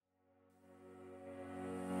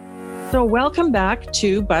So welcome back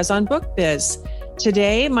to Buzz on Book Biz.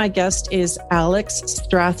 Today, my guest is Alex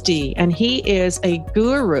Strathdy, and he is a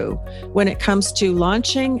guru when it comes to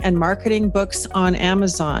launching and marketing books on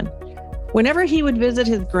Amazon. Whenever he would visit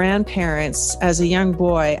his grandparents as a young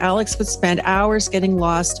boy, Alex would spend hours getting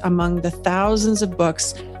lost among the thousands of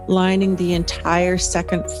books lining the entire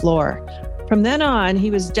second floor. From then on,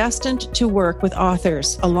 he was destined to work with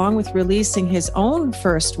authors, along with releasing his own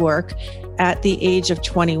first work at the age of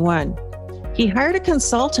 21. He hired a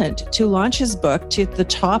consultant to launch his book to the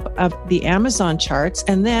top of the Amazon charts,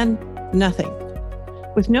 and then nothing.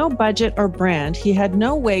 With no budget or brand, he had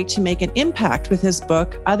no way to make an impact with his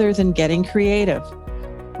book other than getting creative.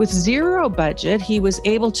 With zero budget, he was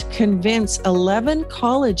able to convince 11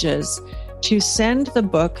 colleges to send the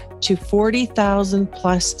book to 40,000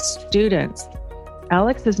 plus students.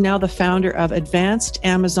 Alex is now the founder of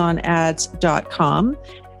AdvancedAmazonAds.com,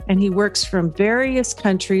 and he works from various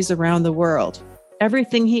countries around the world.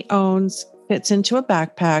 Everything he owns fits into a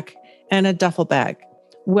backpack and a duffel bag.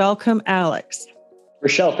 Welcome, Alex.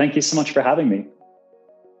 Rochelle, thank you so much for having me.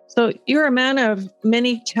 So you're a man of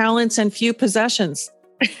many talents and few possessions.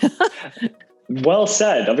 Well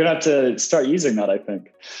said. I'm going to have to start using that, I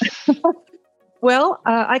think. Well,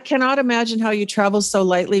 I cannot imagine how you travel so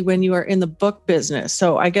lightly when you are in the book business.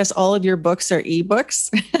 So I guess all of your books are ebooks.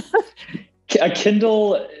 A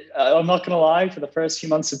Kindle, I'm not going to lie, for the first few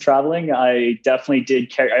months of traveling, I definitely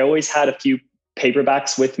did carry, I always had a few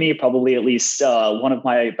paperbacks with me. Probably at least one of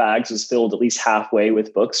my bags was filled at least halfway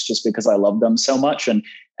with books just because I love them so much. And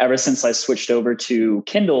ever since I switched over to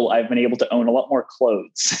Kindle, I've been able to own a lot more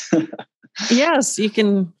clothes. Yes, you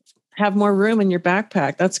can have more room in your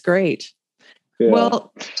backpack. That's great. Yeah.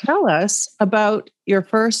 Well, tell us about your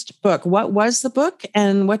first book. What was the book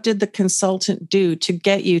and what did the consultant do to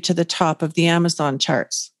get you to the top of the Amazon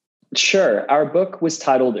charts? Sure. Our book was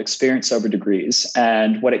titled Experience Over Degrees.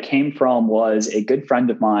 And what it came from was a good friend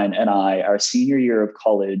of mine and I, our senior year of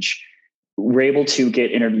college, were able to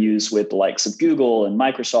get interviews with the likes of Google and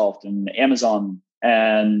Microsoft and Amazon.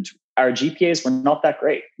 And our GPAs were not that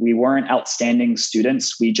great. We weren't outstanding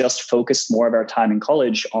students. We just focused more of our time in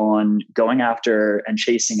college on going after and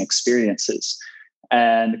chasing experiences.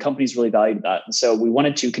 And the companies really valued that. And so we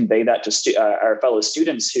wanted to convey that to our fellow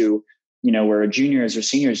students who, were juniors or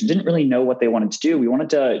seniors and didn't really know what they wanted to do. We wanted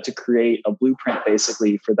to create a blueprint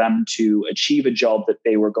basically for them to achieve a job that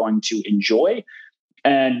they were going to enjoy,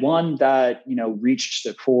 and one that, reached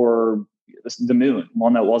for the moon,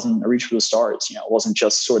 one that wasn't a reach for the stars. It wasn't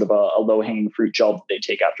just sort of a low-hanging fruit job that they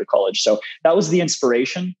take after college. So that was the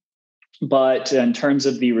inspiration. But in terms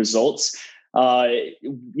of the results,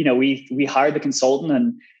 we hired the consultant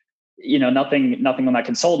and, nothing on that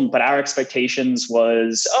consultant, but our expectations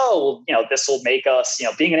was, this will make us,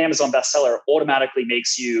 being an Amazon bestseller automatically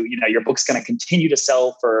makes you, your book's going to continue to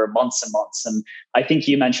sell for months and months. And I think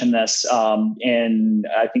you mentioned this I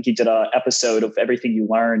think you did an episode of Everything You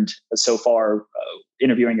Learned so far,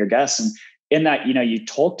 interviewing your guests. And in that, you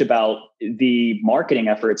talked about the marketing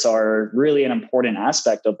efforts are really an important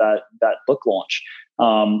aspect of that book launch.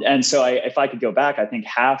 And so if I could go back, I think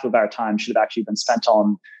half of our time should have actually been spent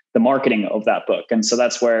on the marketing of that book. And so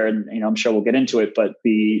that's where, I'm sure we'll get into it, but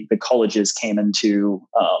the colleges came into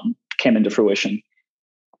fruition.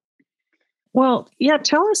 Well, yeah,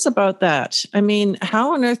 tell us about that. I mean,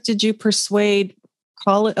 how on earth did you persuade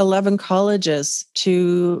 11 colleges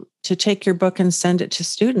to take your book and send it to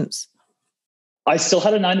students? I still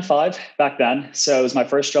had a 9-to-5 back then. So it was my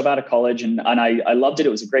first job out of college and I loved it. It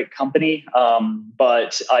was a great company.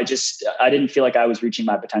 But I didn't feel like I was reaching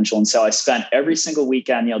my potential. And so I spent every single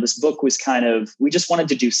weekend, this book was we just wanted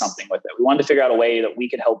to do something with it. We wanted to figure out a way that we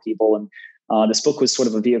could help people. And this book was sort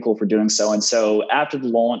of a vehicle for doing so. And so after the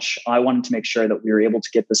launch, I wanted to make sure that we were able to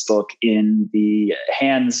get this book in the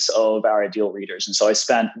hands of our ideal readers. And so I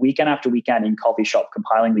spent weekend after weekend in coffee shop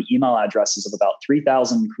compiling the email addresses of about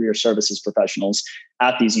 3,000 career services professionals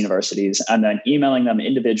at these universities, and then emailing them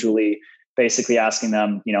individually, basically asking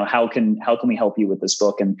them, how can we help you with this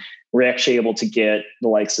book? And we're actually able to get the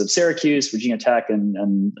likes of Syracuse, Virginia Tech,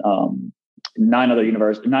 and 9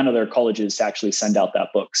 other colleges to actually send out that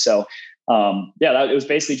book. So it was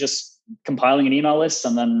basically just compiling an email list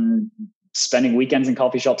and then spending weekends in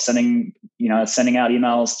coffee shops, sending out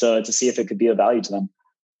emails to see if it could be of value to them.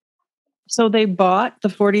 So they bought the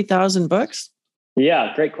 40,000 books?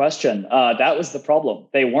 Yeah, great question. That was the problem.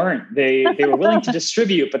 They weren't. They were willing to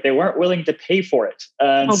distribute, but they weren't willing to pay for it.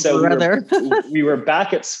 And we were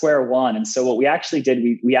back at square one. And so what we actually did,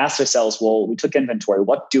 we asked ourselves, well, we took inventory.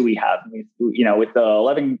 What do we have? With the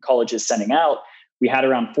 11 colleges sending out, we had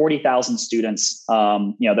around 40,000 students,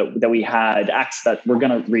 that we had access that were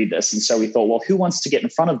going to read this. And so we thought, well, who wants to get in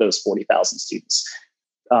front of those 40,000 students?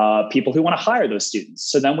 People who want to hire those students.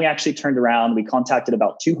 So then we actually turned around, we contacted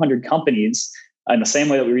about 200 companies in the same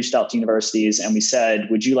way that we reached out to universities. And we said,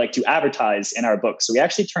 would you like to advertise in our book? So we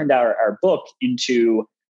actually turned our book into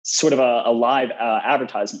sort of a live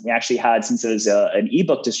advertisement. We actually had, since it was an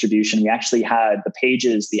ebook distribution, we actually had the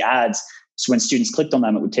pages, the ads. So when students clicked on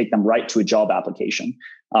them, it would take them right to a job application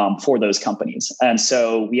for those companies. And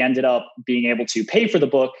so we ended up being able to pay for the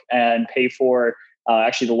book and pay for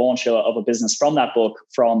actually the launch of a business from that book,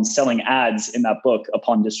 from selling ads in that book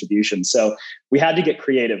upon distribution. So we had to get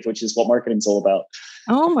creative, which is what marketing's all about.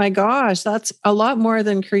 Oh my gosh, that's a lot more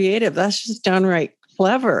than creative. That's just downright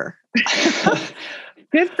clever.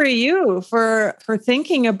 Good for you for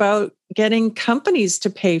thinking about getting companies to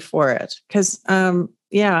pay for it. Because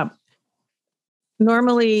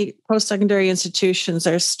normally post-secondary institutions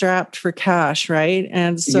are strapped for cash, right?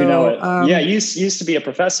 And so, you used to be a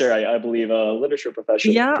professor, I believe, a literature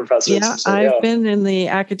professor. Yeah. I've been in the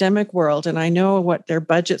academic world, and I know what their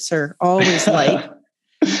budgets are always like.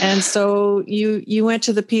 And so you went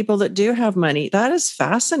to the people that do have money. That is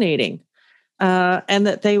fascinating, and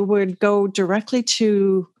that they would go directly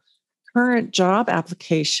to current job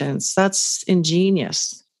applications. That's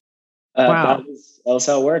ingenious. Wow, that was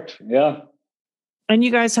how it worked. Yeah. And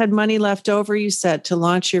you guys had money left over, you said, to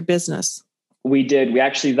launch your business. We did. We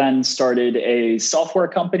actually then started a software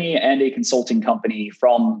company and a consulting company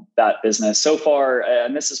from that business. So far,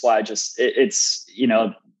 and this is why it's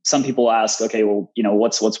some people ask, okay, well,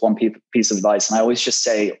 what's one piece of advice? And I always just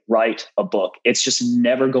say, write a book. It's just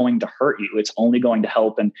never going to hurt you. It's only going to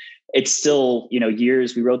help. And it's still,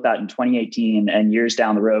 years, we wrote that in 2018, and years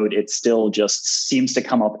down the road, it still just seems to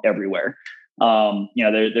come up everywhere.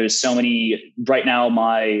 There's so many right now.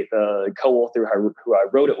 My co-author who I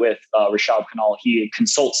wrote it with, Rashad Kanal, he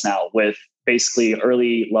consults now with basically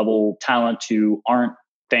early level talent who aren't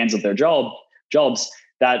fans of their jobs.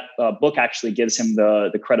 That book actually gives him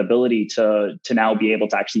the credibility to now be able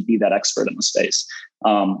to actually be that expert in the space.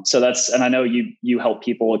 So and I know you help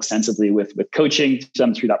people extensively with coaching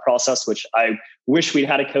them through that process, which I wish we'd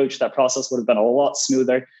had a coach. That process would have been a lot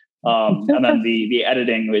smoother. And then the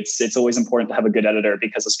editing, it's always important to have a good editor,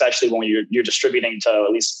 because especially when you're distributing to,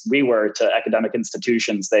 at least we were, to academic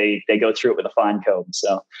institutions, they go through it with a fine comb.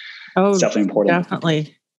 So it's definitely important.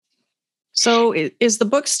 Definitely. So is the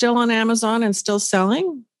book still on Amazon and still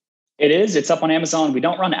selling? It is. It's up on Amazon. We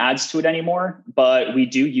don't run ads to it anymore, but we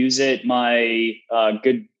do use it. My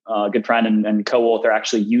good friend and co-author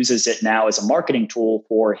actually uses it now as a marketing tool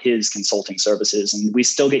for his consulting services. And we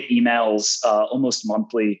still get emails almost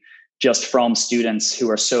monthly just from students who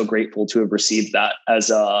are so grateful to have received that as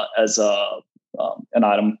an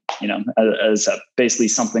item, as basically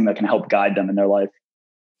something that can help guide them in their life.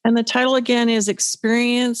 And the title again is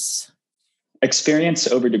Experience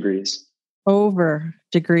Over Degrees. Over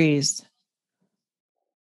Degrees.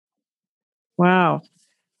 Wow.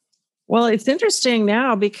 Well, it's interesting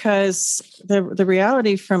now because the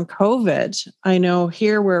reality from COVID, I know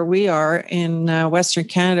here where we are in Western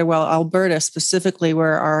Canada, well, Alberta specifically,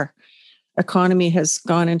 where our economy has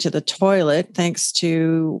gone into the toilet thanks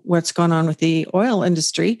to what's gone on with the oil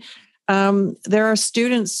industry. There are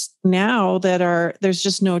students now there's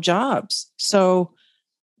just no jobs. So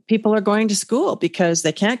people are going to school because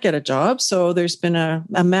they can't get a job. So there's been a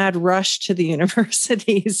mad rush to the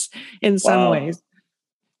universities in some ways.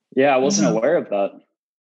 Yeah, I wasn't aware of that.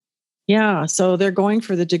 Yeah, so they're going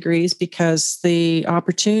for the degrees because the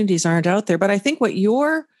opportunities aren't out there. But I think what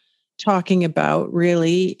you're talking about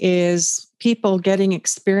really is people getting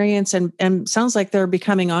experience and sounds like they're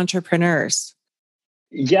becoming entrepreneurs.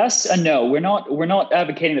 Yes and no. We're not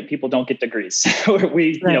advocating that people don't get degrees.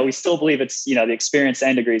 We still believe it's, the experience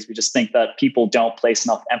and degrees. We just think that people don't place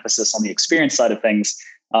enough emphasis on the experience side of things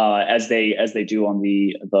as they do on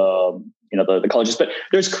the colleges. But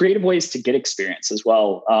there's creative ways to get experience as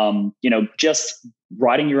well. Just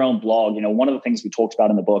writing your own blog. One of the things we talked about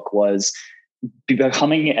in the book was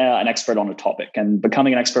becoming an expert on a topic, and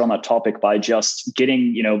becoming an expert on that topic by just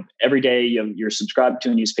getting, every day you're subscribed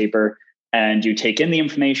to a newspaper and you take in the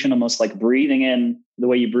information, almost like breathing in the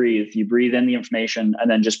way you breathe in the information and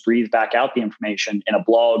then just breathe back out the information in a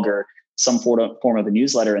blog or some form of a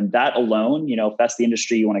newsletter. And that alone, if that's the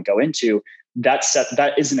industry you want to go into, that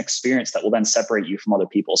is an experience that will then separate you from other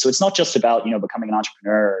people. So it's not just about, becoming an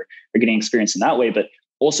entrepreneur or getting experience in that way, but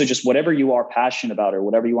also just whatever you are passionate about or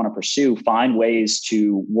whatever you want to pursue, find ways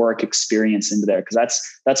to work experience into there. Because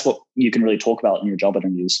that's what you can really talk about in your job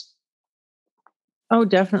interviews. Oh,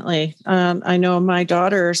 definitely. I know my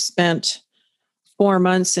daughter spent 4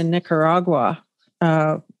 months in Nicaragua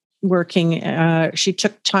working. She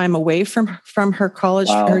took time away from her college,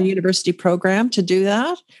 her university program to do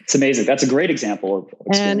that. It's amazing. That's a great example of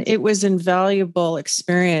experience. And it was invaluable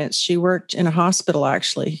experience. She worked in a hospital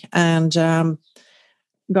actually, and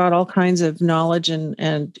got all kinds of knowledge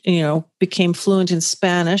and became fluent in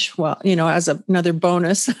Spanish. Well, as another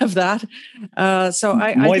bonus of that. So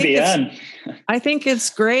I think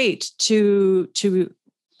it's great to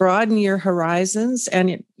broaden your horizons,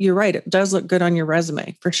 and you're right. It does look good on your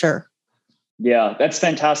resume for sure. Yeah, that's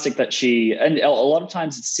fantastic that and a lot of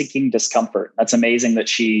times it's seeking discomfort. That's amazing that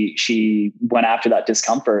she went after that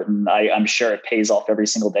discomfort, and I'm sure it pays off every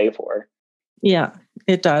single day for her. Yeah,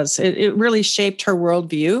 it does. It really shaped her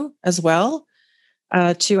worldview as well,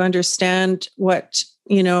 to understand what,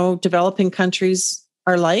 developing countries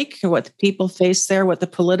are like, what the people face there, what the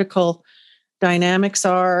political dynamics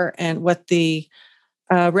are, and what the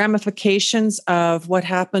ramifications of what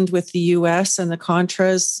happened with the US and the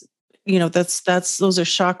Contras. Those are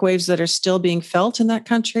shockwaves that are still being felt in that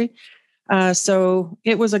country. So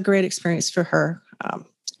it was a great experience for her.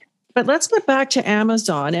 But let's get back to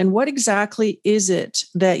Amazon. And what exactly is it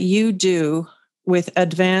that you do with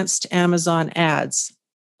advanced Amazon ads?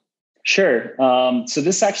 Sure. So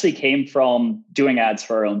this actually came from doing ads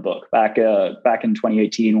for our own book back in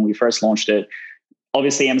 2018 when we first launched it.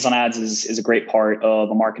 Obviously, Amazon ads is a great part of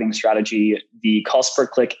a marketing strategy. The cost per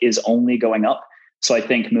click is only going up. So I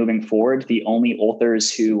think moving forward, the only authors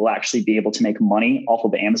who will actually be able to make money off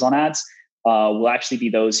of Amazon ads will actually be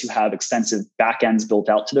those who have extensive backends built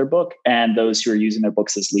out to their book and those who are using their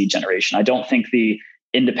books as lead generation. I don't think the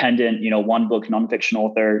independent, one book nonfiction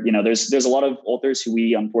author, there's a lot of authors who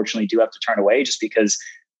we unfortunately do have to turn away just because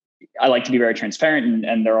I like to be very transparent,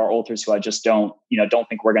 and there are authors who I just don't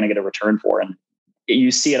think we're going to get a return for. And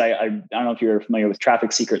you see it. I don't know if you're familiar with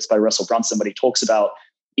Traffic Secrets by Russell Brunson, but he talks about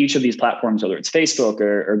each of these platforms, whether it's Facebook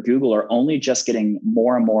or Google, are only just getting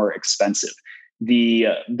more and more expensive.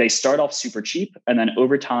 They start off super cheap, and then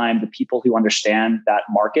over time, the people who understand that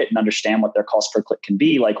market and understand what their cost per click can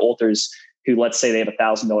be, like authors who, let's say they have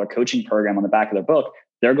 $1,000 coaching program on the back of their book,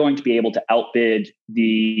 they're going to be able to outbid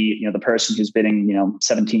the person who's bidding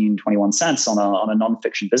 17, 21 cents on a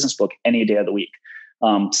nonfiction business book any day of the week.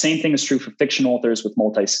 Same thing is true for fiction authors with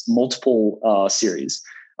multiple series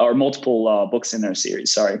or multiple books in their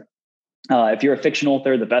series. Sorry. If you're a fiction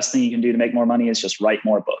author, the best thing you can do to make more money is just write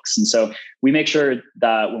more books. And so we make sure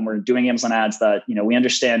that when we're doing Amazon ads that, we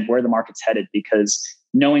understand where the market's headed, because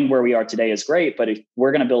knowing where we are today is great. But if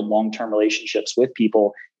we're going to build long-term relationships with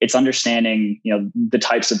people, it's understanding, the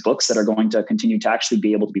types of books that are going to continue to actually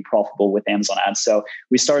be able to be profitable with Amazon ads. So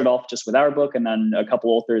we started off just with our book, and then a couple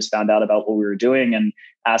authors found out about what we were doing and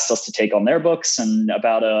asked us to take on their books. And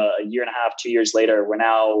about a year and a half, 2 years later, we're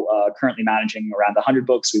now currently managing around 100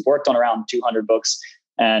 books. We've worked on around 200 books.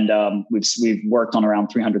 And we've worked on around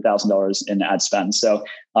 $300,000 in ad spend. So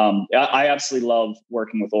I absolutely love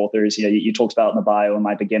working with authors. You talked about in the bio in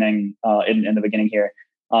my beginning, in the beginning here,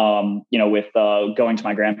 with going to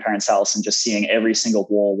my grandparents' house and just seeing every single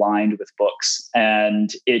wall lined with books.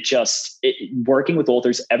 And working with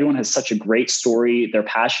authors, everyone has such a great story. They're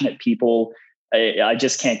passionate people. I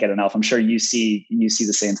just can't get enough. I'm sure you see the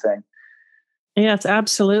same thing. Yes,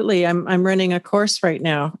 absolutely. I'm running a course right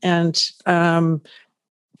now, and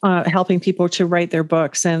helping people to write their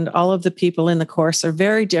books. And all of the people in the course are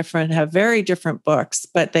very different, have very different books,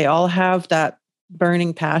 but they all have that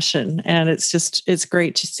burning passion. And it's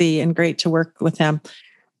great to see and great to work with them.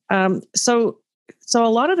 So a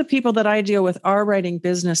lot of the people that I deal with are writing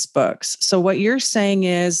business books. So what you're saying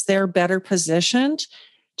is they're better positioned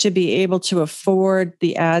to be able to afford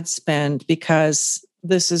the ad spend, because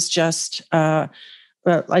this is just a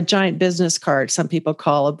giant business card, some people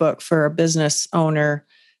call a book for a business owner.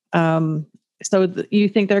 So you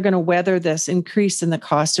think they're going to weather this increase in the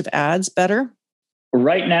cost of ads better?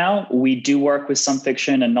 Right now, we do work with some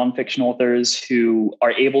fiction and nonfiction authors who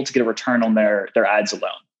are able to get a return on their ads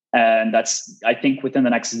alone. And I think within the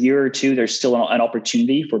next year or two, there's still an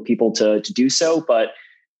opportunity for people to do so. But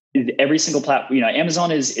every single platform,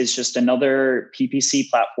 Amazon is just another PPC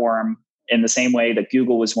platform, in the same way that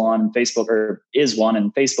Google was one, Facebook is one,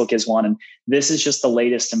 and Facebook is one. And this is just the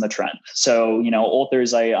latest in the trend. So,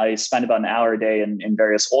 authors, I spend about an hour a day in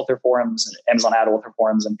various author forums, Amazon ad author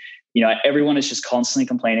forums. And, everyone is just constantly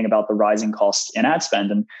complaining about the rising cost in ad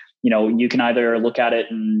spend. And, you can either look at it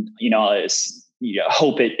and,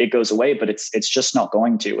 hope it goes away, but it's just not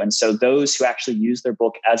going to. And so those who actually use their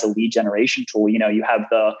book as a lead generation tool, you have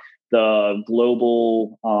the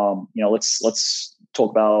global, let's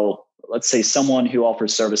talk about, let's say someone who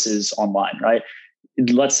offers services online, right?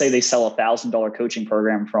 let's say they sell $1,000 coaching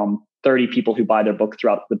program from 30 people who buy their book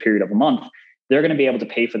throughout the period of a month, they're going to be able to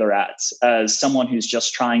pay for their ads. As someone who's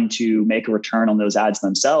just trying to make a return on those ads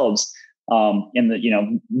themselves, in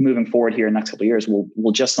the, moving forward here in the next couple of years,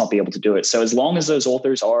 we'll just not be able to do it. So as long as those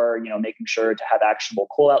authors are, making sure to have actionable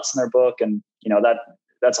call outs in their book, and,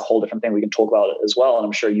 that's a whole different thing we can talk about as well. And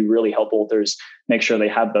I'm sure you really help authors make sure they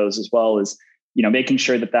have those as well, as, making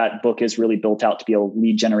sure that book is really built out to be a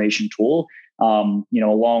lead generation tool,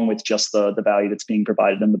 along with just the value that's being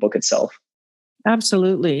provided in the book itself.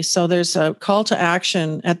 Absolutely. So there's a call to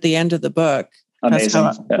action at the end of the book. Amazing.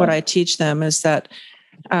 That's what I teach them is that,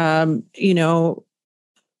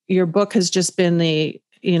 your book has just been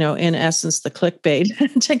in essence, the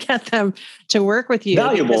clickbait to get them to work with you.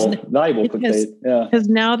 Valuable clickbait. Yeah. Because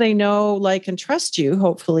now they know, like, and trust you,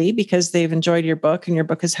 hopefully, because they've enjoyed your book and your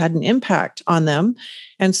book has had an impact on them.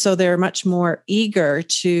 And so they're much more eager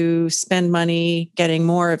to spend money getting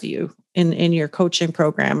more of you in your coaching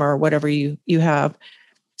program or whatever you have.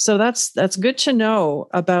 So that's good to know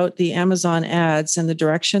about the Amazon ads and the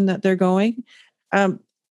direction that they're going.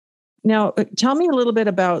 Now, tell me a little bit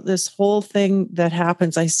about this whole thing that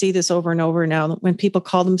happens. I see this over and over now when people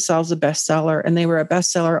call themselves a bestseller, and they were a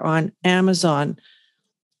bestseller on Amazon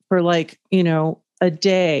for a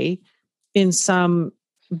day in some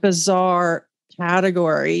bizarre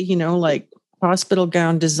category, like hospital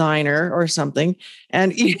gown designer or something.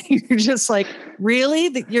 And you're just like,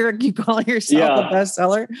 really? You call yourself a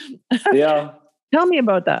bestseller? Yeah. Tell me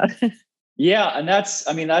about that. Yeah. And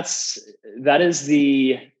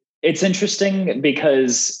it's interesting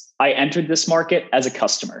because I entered this market as a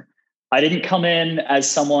customer. I didn't come in as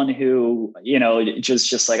someone who,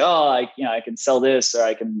 just like, I can sell this, or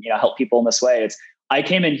I can, help people in this way. I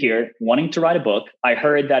came in here wanting to write a book. I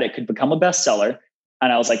heard that it could become a bestseller,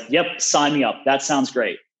 and I was like, yep, sign me up. That sounds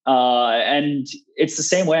great. And it's the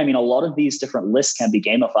same way. I mean, a lot of these different lists can be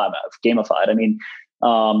gamified. I mean,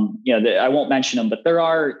 I won't mention them, but there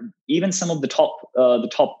are even some of the top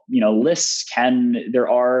lists there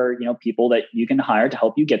are people that you can hire to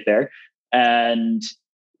help you get there. And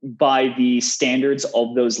by the standards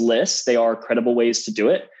of those lists, they are credible ways to do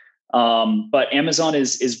it. But Amazon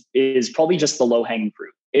is probably just the low hanging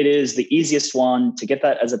fruit. It is the easiest one to get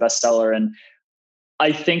that as a bestseller. And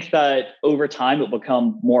I think that over time it will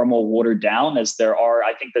become more and more watered down, I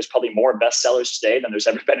think there's probably more bestsellers today than there's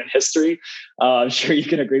ever been in history. I'm sure you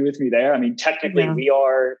can agree with me there. I mean, technically we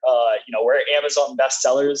are, we're Amazon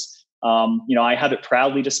bestsellers. I have it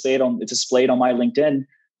proudly displayed on my LinkedIn,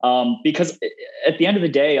 because at the end of the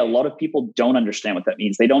day, a lot of people don't understand what that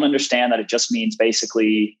means. They don't understand that it just means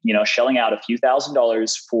basically, shelling out a few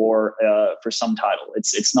 $1,000s for some title.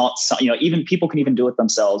 It's not, even people can even do it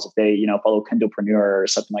themselves if they, follow Kindlepreneur or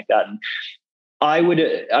something like that. And I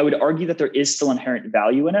would argue that there is still inherent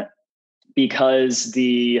value in it, because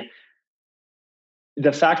the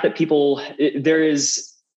fact that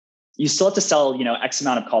you still have to sell, X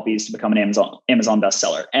amount of copies to become an Amazon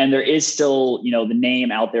bestseller. And there is still, the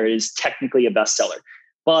name out there is technically a bestseller,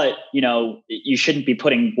 but, you shouldn't be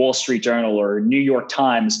putting Wall Street Journal or New York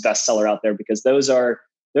Times bestseller out there, because those are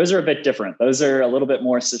a bit different. Those are a little bit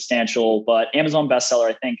more substantial, but Amazon bestseller,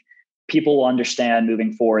 I think people will understand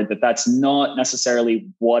moving forward that that's not necessarily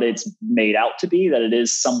what it's made out to be, that it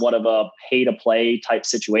is somewhat of a pay to play type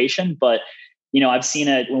situation. But I've seen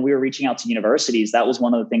it when we were reaching out to universities. That was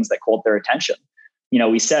one of the things that caught their attention.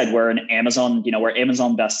 We said we're an Amazon, we're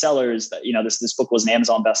Amazon bestsellers. This book was an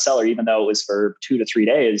Amazon bestseller, even though it was for 2 to 3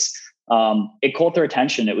 days. It caught their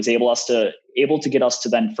attention. It was able to get us to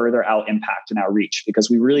then further out impact and outreach, because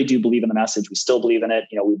we really do believe in the message. We still believe in it.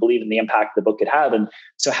 We believe in the impact the book could have. And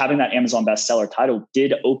so having that Amazon bestseller title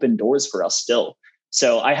did open doors for us still.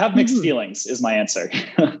 So I have mixed feelings is my answer.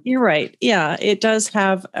 You're right. Yeah, it does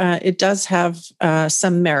have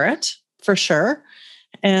some merit for sure.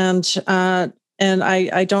 And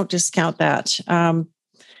I don't discount that.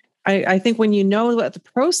 I think when you know what the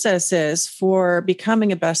process is for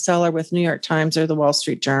becoming a bestseller with New York Times or the Wall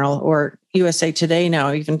Street Journal or USA Today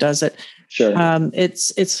now even does it. Sure.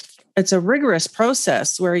 It's a rigorous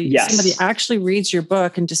process where somebody actually reads your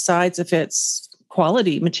book and decides if it's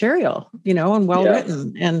quality material, and well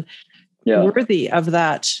written and worthy of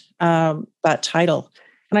that title.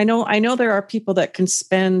 And I know there are people that can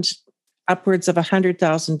spend upwards of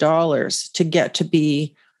 $100,000 to get to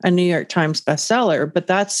be a New York Times bestseller, but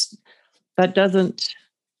that doesn't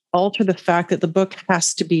alter the fact that the book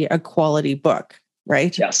has to be a quality book,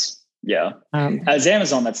 right? Yes. Yeah. As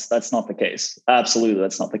Amazon, that's not the case. Absolutely.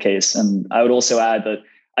 That's not the case. And I would also add that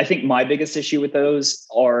I think my biggest issue with those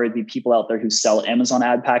are the people out there who sell Amazon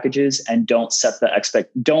ad packages and don't set the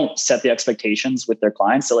expectations with their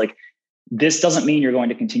clients. So like, this doesn't mean you're going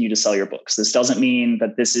to continue to sell your books. This doesn't mean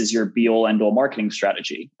that this is your be all end all marketing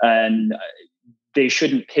strategy. And they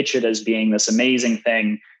shouldn't pitch it as being this amazing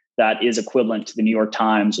thing that is equivalent to the New York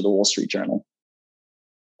Times or the Wall Street Journal.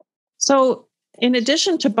 So in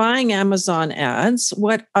addition to buying Amazon ads,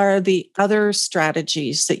 what are the other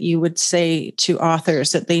strategies that you would say to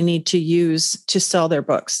authors that they need to use to sell their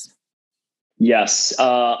books? Yes.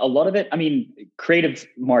 A lot of it, I mean, creative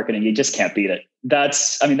marketing, you just can't beat it.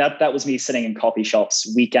 That was me sitting in coffee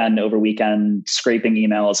shops weekend over weekend, scraping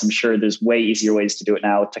emails. I'm sure there's way easier ways to do it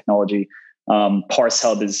now with technology.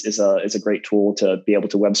 ParseHub is a great tool to be able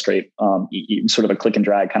to web scrape, sort of a click and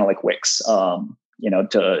drag, kind of like Wix,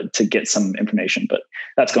 to get some information, but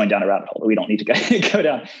that's going down a rabbit hole that we don't need to go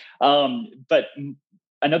down. But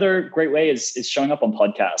another great way is showing up on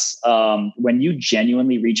podcasts. When you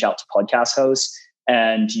genuinely reach out to podcast hosts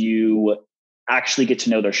and you actually get to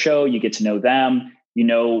know their show, you get to know them, you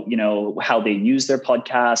know how they use their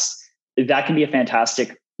podcasts, that can be a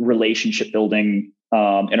fantastic relationship building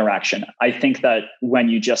interaction. I think that when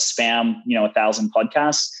you just spam, 1,000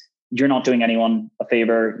 podcasts, you're not doing anyone a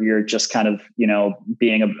favor. You're just kind of,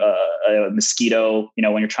 being a mosquito,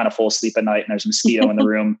 when you're trying to fall asleep at night and there's a mosquito in the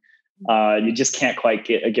room, you just can't quite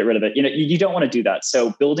get rid of it. You don't want to do that.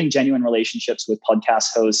 So building genuine relationships with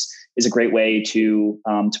podcast hosts is a great way to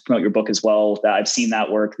promote your book as well. That I've seen that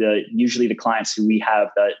work. Usually the clients who we have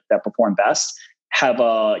that perform best have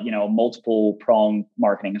a multiple prong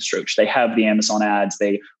marketing approach. They have the Amazon ads.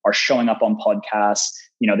 They are showing up on podcasts.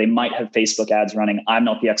 They might have Facebook ads running. I'm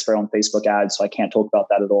not the expert on Facebook ads, so I can't talk about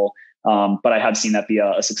that at all. But I have seen that be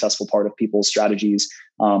a successful part of people's strategies.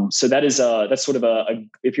 So that's sort of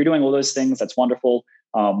if you're doing all those things, that's wonderful.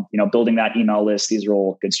 Building that email list, these are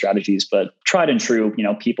all good strategies, but tried and true.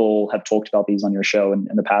 People have talked about these on your show in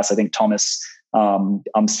the past. I think Thomas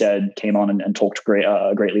Umstead came on and talked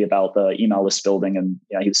greatly about the email list building. And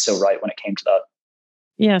he was so right when it came to that.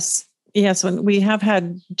 Yes. When we have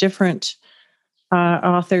had different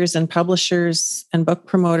authors and publishers and book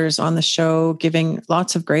promoters on the show giving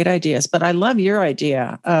lots of great ideas, but I love your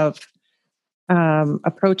idea of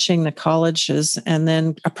approaching the colleges and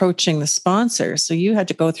then approaching the sponsors. So you had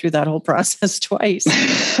to go through that whole process twice.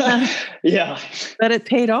 Yeah. But it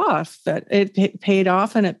paid off. It paid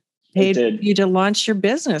off, and it paid you to launch your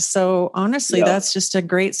business. So honestly, that's just a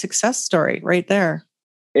great success story right there.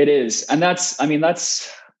 It is. And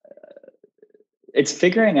it's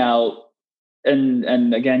figuring out,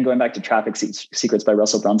 and again, going back to Traffic Secrets by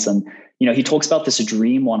Russell Brunson, he talks about this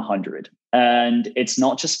dream 100, and it's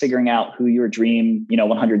not just figuring out who your dream,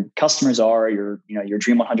 100 customers are, your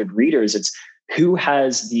dream 100 readers. It's who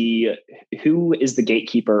is the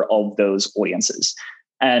gatekeeper of those audiences.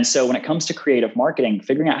 And so when it comes to creative marketing,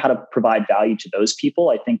 figuring out how to provide value to those people,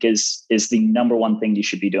 I think is the number one thing you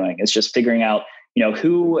should be doing. Is just figuring out,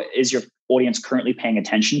 who is your audience currently paying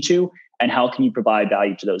attention to, and how can you provide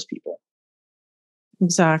value to those people?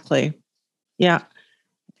 Exactly. Yeah.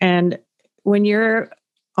 And when you're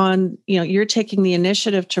on, you're taking the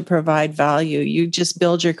initiative to provide value, you just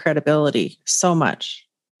build your credibility so much.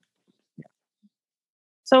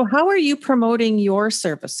 So how are you promoting your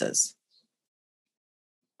services?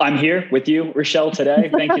 I'm here with you, Rochelle, today.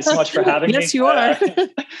 Thank you so much for having me. Yes, you are.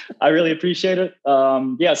 I really appreciate it.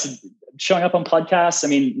 So showing up on podcasts. I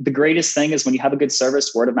mean, the greatest thing is when you have a good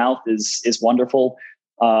service, word of mouth is wonderful.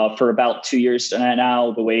 For about 2 years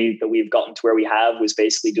now, the way that we've gotten to where we have was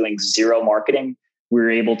basically doing zero marketing. We were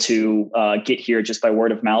able to get here just by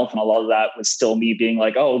word of mouth. And a lot of that was still me being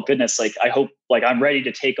like, oh goodness, I hope I'm ready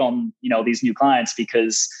to take on, these new clients,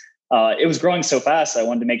 because it was growing so fast. I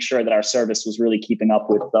wanted to make sure that our service was really keeping up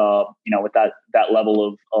with, with that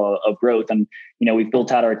level of growth. And, we've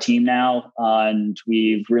built out our team now, and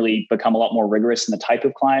we've really become a lot more rigorous in the type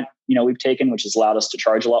of client, we've taken, which has allowed us to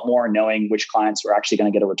charge a lot more, knowing which clients were actually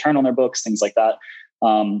going to get a return on their books, things like that.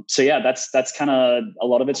 That's kind of, a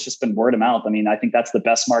lot of it's just been word of mouth. I mean, I think that's the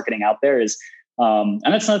best marketing out there is, and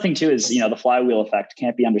that's another thing too, is, the flywheel effect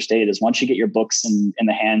can't be understated. Is once you get your books in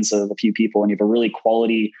the hands of a few people and you have a really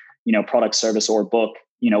quality, product, service, or book,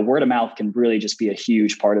 word of mouth can really just be a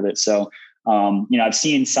huge part of it. So, I've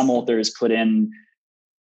seen some authors put in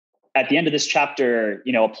at the end of this chapter,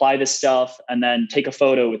 apply this stuff and then take a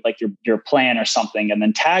photo with your plan or something, and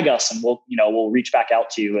then tag us, and we'll reach back out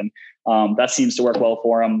to you. And that seems to work well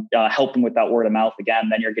for them, helping with that word of mouth. Again,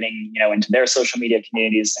 then you're getting, into their social media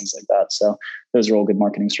communities, things like that. So those are all good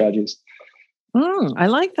marketing strategies. I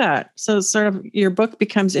like that. So sort of your book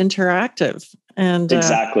becomes interactive, and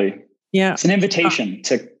exactly. Yeah. It's an invitation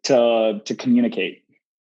to communicate.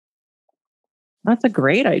 That's a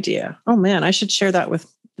great idea. Oh man, I should share that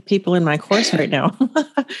with the people in my course right now.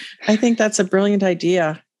 I think that's a brilliant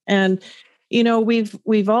idea. And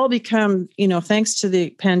we've all become, thanks to the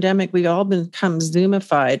pandemic, we've all become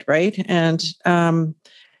Zoomified, right? And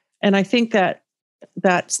I think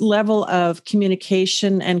that level of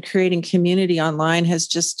communication and creating community online has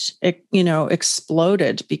just,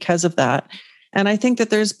 exploded because of that. And I think that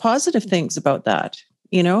there's positive things about that.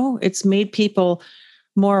 It's made people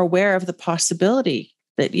more aware of the possibility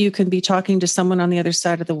that you can be talking to someone on the other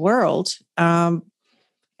side of the world, and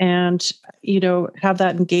have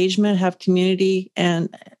that engagement, have community,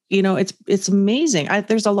 and it's amazing.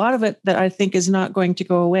 There's a lot of it that I think is not going to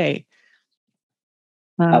go away.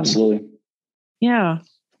 Absolutely. Yeah.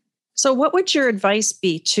 So what would your advice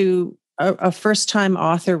be to a first-time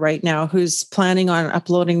author right now who's planning on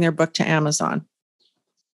uploading their book to Amazon?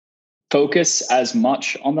 Focus as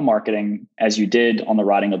much on the marketing as you did on the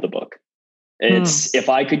writing of the book. If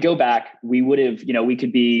I could go back, we would have, we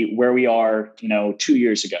could be where we are, 2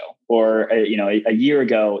 years ago or, a year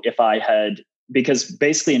ago because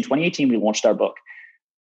basically in 2018, we launched our book.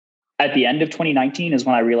 At the end of 2019 is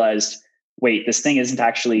when I realized, wait, this thing isn't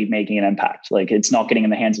actually making an impact. Like it's not getting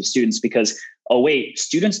in the hands of students because,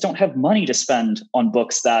 students don't have money to spend on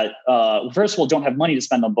books that, first of all, don't have money to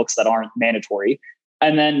spend on books that aren't mandatory.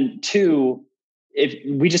 And then two, if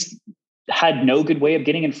we just had no good way of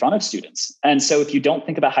getting in front of students. And so if you don't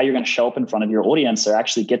think about how you're going to show up in front of your audience or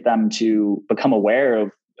actually get them to become aware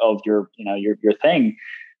of your thing,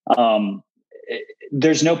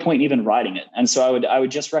 there's no point in even writing it. And so I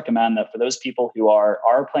would just recommend that for those people who are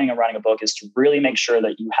planning on writing a book is to really make sure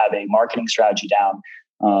that you have a marketing strategy down,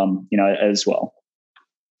 as well.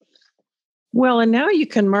 Well, and now you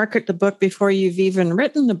can market the book before you've even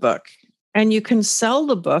written the book, and you can sell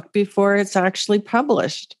the book before it's actually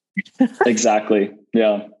published. Exactly.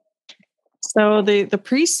 Yeah. So the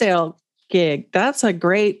pre-sale gig, that's a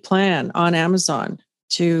great plan on Amazon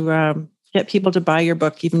to get people to buy your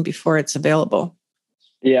book even before it's available.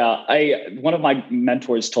 Yeah. One of my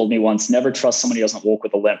mentors told me once, never trust someone who doesn't walk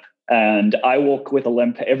with a limp. And I walk with a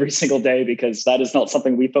limp every single day because that is not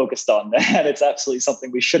something we focused on. And it's absolutely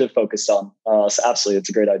something we should have focused on. So absolutely, it's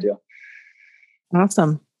a great idea.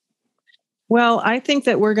 Awesome. Well, I think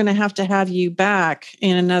that we're going to have you back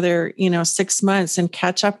in another, 6 months and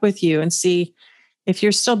catch up with you and see if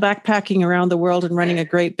you're still backpacking around the world and running a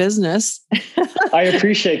great business. I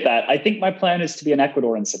appreciate that. I think my plan is to be in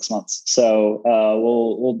Ecuador in 6 months. So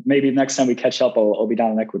we'll maybe next time we catch up, I'll be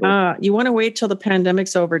down in Ecuador. You want to wait till the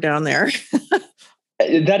pandemic's over down there.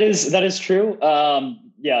 That is true.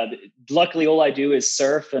 Yeah. Luckily, all I do is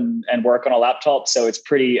surf and work on a laptop, so it's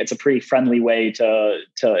a pretty friendly way to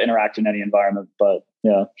interact in any environment. But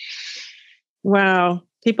yeah. Wow,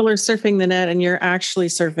 people are surfing the net, and you're actually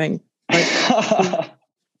surfing, like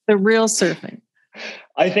the real surfing.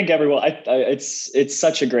 I think everyone. It's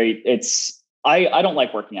such a great. I don't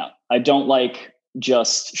like working out. I don't like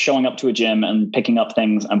just showing up to a gym and picking up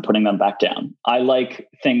things and putting them back down. I like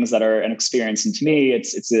things that are an experience. And to me,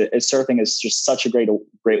 surfing is just such a great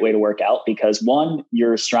way to work out because one,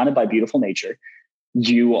 you're surrounded by beautiful nature.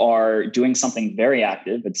 You are doing something very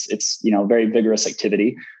active. It's very vigorous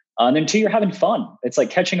activity. And then two, you're having fun. It's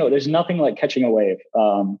like there's nothing like catching a wave.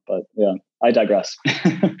 But yeah, I digress.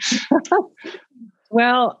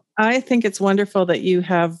 Well, I think it's wonderful that you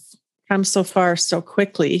have come so far so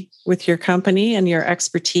quickly with your company and your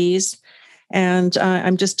expertise. And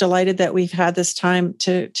I'm just delighted that we've had this time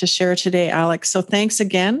to share today, Alex. So thanks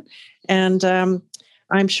again. And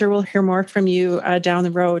I'm sure we'll hear more from you down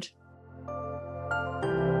the road.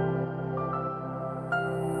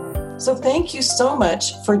 So thank you so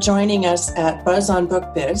much for joining us at Buzz on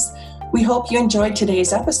Book Biz. We hope you enjoyed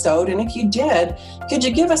today's episode. And if you did, could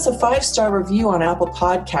you give us a 5-star review on Apple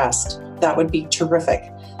Podcast? That would be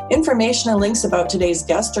terrific. Information and links about today's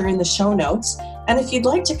guest are in the show notes. And if you'd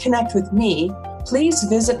like to connect with me, please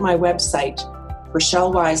visit my website,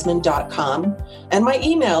 RochelleWiseman.com. And my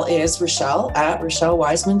email is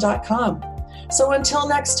Rochelle@RochelleWiseman.com. So until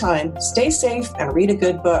next time, stay safe and read a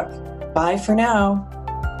good book. Bye for now.